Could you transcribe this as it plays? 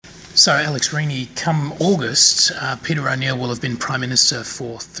So, Alex Rini, come August, Peter O'Neill will have been Prime Minister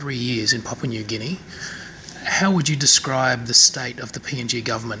for 3 years in Papua New Guinea. How would you describe the state of the PNG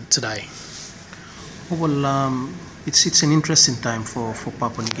government today? Well, it's an interesting time for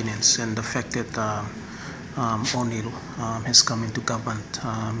Papua New Guineans, and the fact that O'Neill has come into government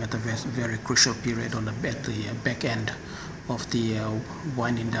at a very crucial period at the back end of the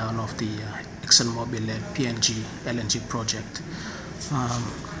winding down of the ExxonMobil-led PNG LNG project.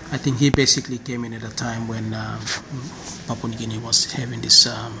 I think he basically came in at a time when Papua New Guinea was having this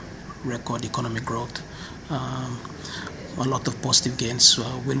record economic growth, a lot of positive gains,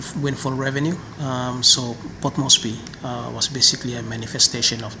 windfall revenue. So Port Moresby was basically a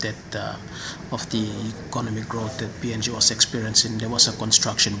manifestation of that, of the economic growth that PNG was experiencing. There was a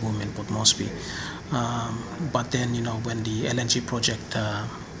construction boom in Port Moresby, but then when the LNG project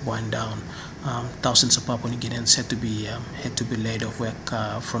wind down, thousands of Papua New Guineans had to be laid off work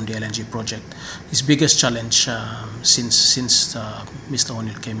from the LNG project. His biggest challenge since Mr.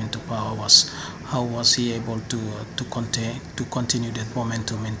 O'Neill came into power was how was he able to continue that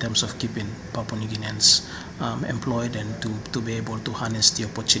momentum in terms of keeping Papua New Guineans employed and to be able to harness the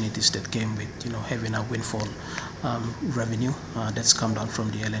opportunities that came with having a windfall revenue that's come down from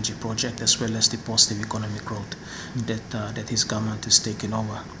the LNG project, as well as the positive economic growth that his government is taking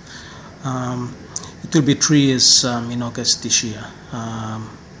over. It will be 3 years in August this year.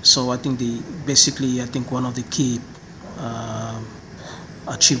 So I think one of the key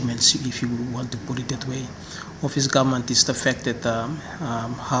achievements, if you want to put it that way, of his government is the fact that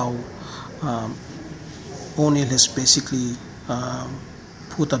how O'Neill has basically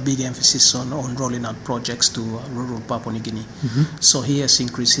put a big emphasis on rolling out projects to rural Papua New Guinea. So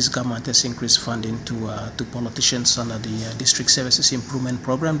his government has increased funding to politicians under the District Services Improvement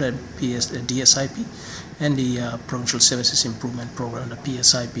Program, the DSIP, and the Provincial Services Improvement Program, the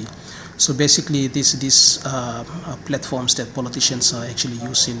PSIP. So basically these platforms that politicians are actually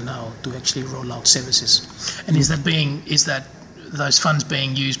using now to actually roll out services. And is that those funds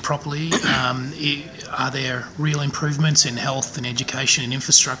being used properly? Are there real improvements in health and education and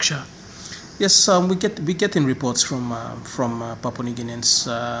infrastructure? Yes, we get in reports from Papua New Guineans.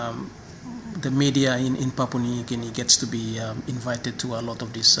 The media in Papua New Guinea gets to be invited to a lot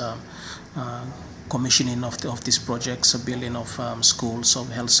of these commissioning of these projects, building of schools,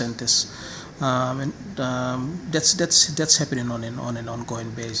 of health centers. And that's happening on an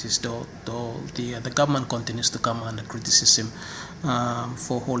ongoing basis. Though the government continues to come under criticism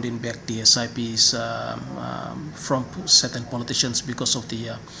for holding back the SIPs from certain politicians because of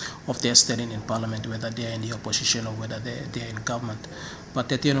their standing in parliament, whether they are in the opposition or whether they are in government.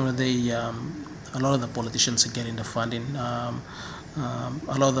 But at the end of the day, a lot of the politicians are getting the funding. A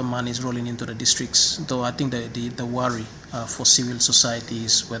lot of the money is rolling into the districts. Though I think the worry for civil society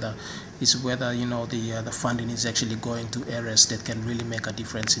is whether the funding is actually going to areas that can really make a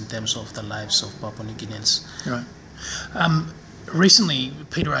difference in terms of the lives of Papua New Guineans. Right. Recently,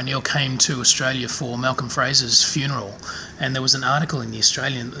 Peter O'Neill came to Australia for Malcolm Fraser's funeral, and there was an article in The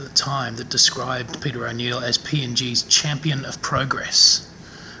Australian at the time that described Peter O'Neill as PNG's champion of progress.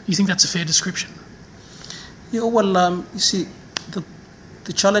 You think that's a fair description? Yeah, well, you see,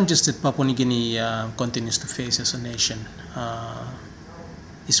 the challenges that Papua New Guinea continues to face as a nation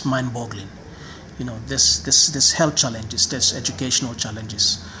is mind-boggling. There's health challenges, there's educational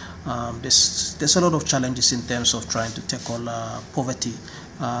challenges. There's a lot of challenges in terms of trying to tackle poverty,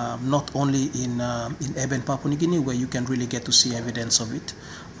 not only in urban Papua New Guinea, where you can really get to see evidence of it,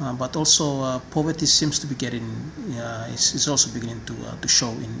 but also poverty seems to be is also beginning to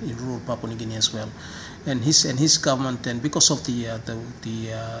show in rural Papua New Guinea as well. And his government, and because of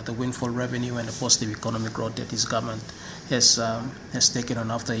the windfall revenue and the positive economic growth that his government has taken on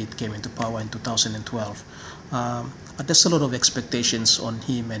after it came into power in 2012, there's a lot of expectations on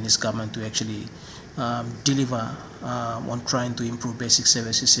him and his government to actually deliver on trying to improve basic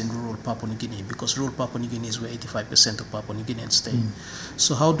services in rural Papua New Guinea, because rural Papua New Guinea is where 85% of Papua New Guineans stay.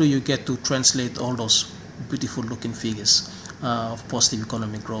 So how do you get to translate all those beautiful looking figures of positive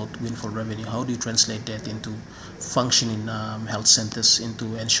economic growth, windfall revenue? How do you translate that into functioning health centers,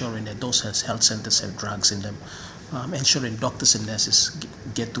 into ensuring that those health centers have drugs in them, ensuring doctors and nurses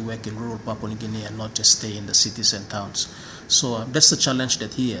get to work in rural Papua New Guinea and not just stay in the cities and towns? So that's the challenge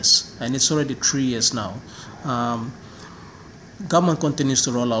that he has, and it's already 3 years now. Government continues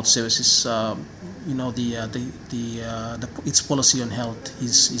to roll out services. Its policy on health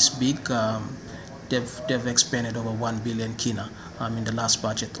is big. They've expanded over 1 billion kina in the last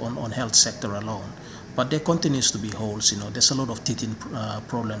budget on health sector alone. But there continues to be holes. There's a lot of teething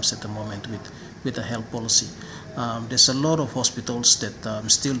problems at the moment with the health policy. there's a lot of hospitals that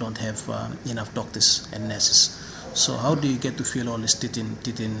still don't have enough doctors and nurses. So how do you get to fill all these teething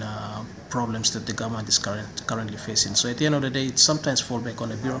problems that the government is currently facing? So at the end of the day, it sometimes falls back on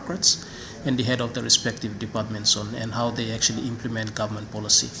the bureaucrats and the head of the respective departments and how they actually implement government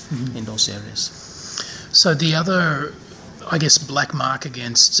policy in those areas. So the other, I guess, black mark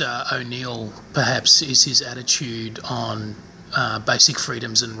against O'Neill perhaps is his attitude on basic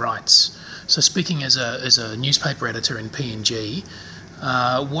freedoms and rights. So speaking as a newspaper editor in PNG,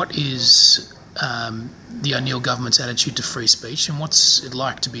 what is the O'Neill government's attitude to free speech, and what's it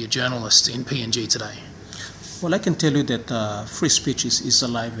like to be a journalist in PNG today? Well, I can tell you that free speech is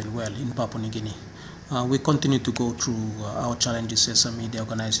alive and well in Papua New Guinea. We continue to go through our challenges as a media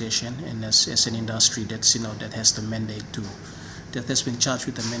organization and as an industry that's that has the mandate that has been charged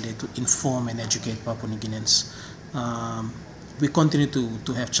with the mandate to inform and educate Papua New Guineans. We continue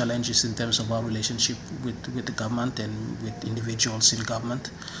to have challenges in terms of our relationship with the government and with individuals in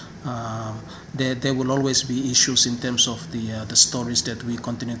government. There will always be issues in terms of the stories that we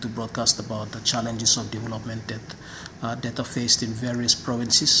continue to broadcast about the challenges of development that are faced in various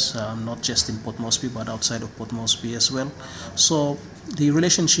provinces, not just in Port Moresby but outside of Port Moresby as well. So the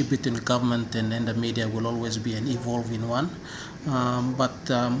relationship between the government and the media will always be an evolving one.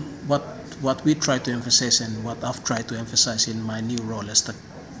 What we try to emphasize and what I've tried to emphasize in my new role as the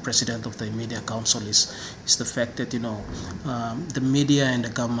president of the Media Council is the fact that the media and the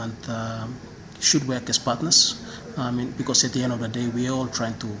government should work as partners. Because at the end of the day, we are all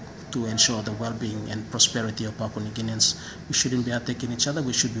trying to ensure the well-being and prosperity of Papua New Guineans. We shouldn't be attacking each other.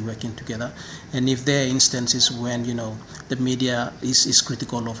 We should be working together. And if there are instances when the media is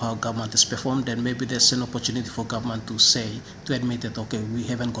critical of how government has performed, then maybe there's an opportunity for government to admit that we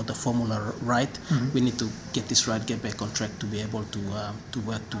haven't got the formula right. We need to get this right, get back on track to be able to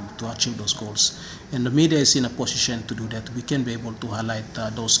work to achieve those goals. And the media is in a position to do that. We can be able to highlight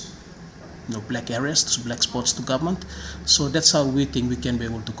those black areas, those black spots to government. So that's how we think we can be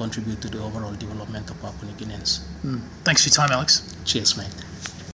able to contribute to the overall development of Papua New Guineans. Thanks for your time, Alex. Cheers, mate.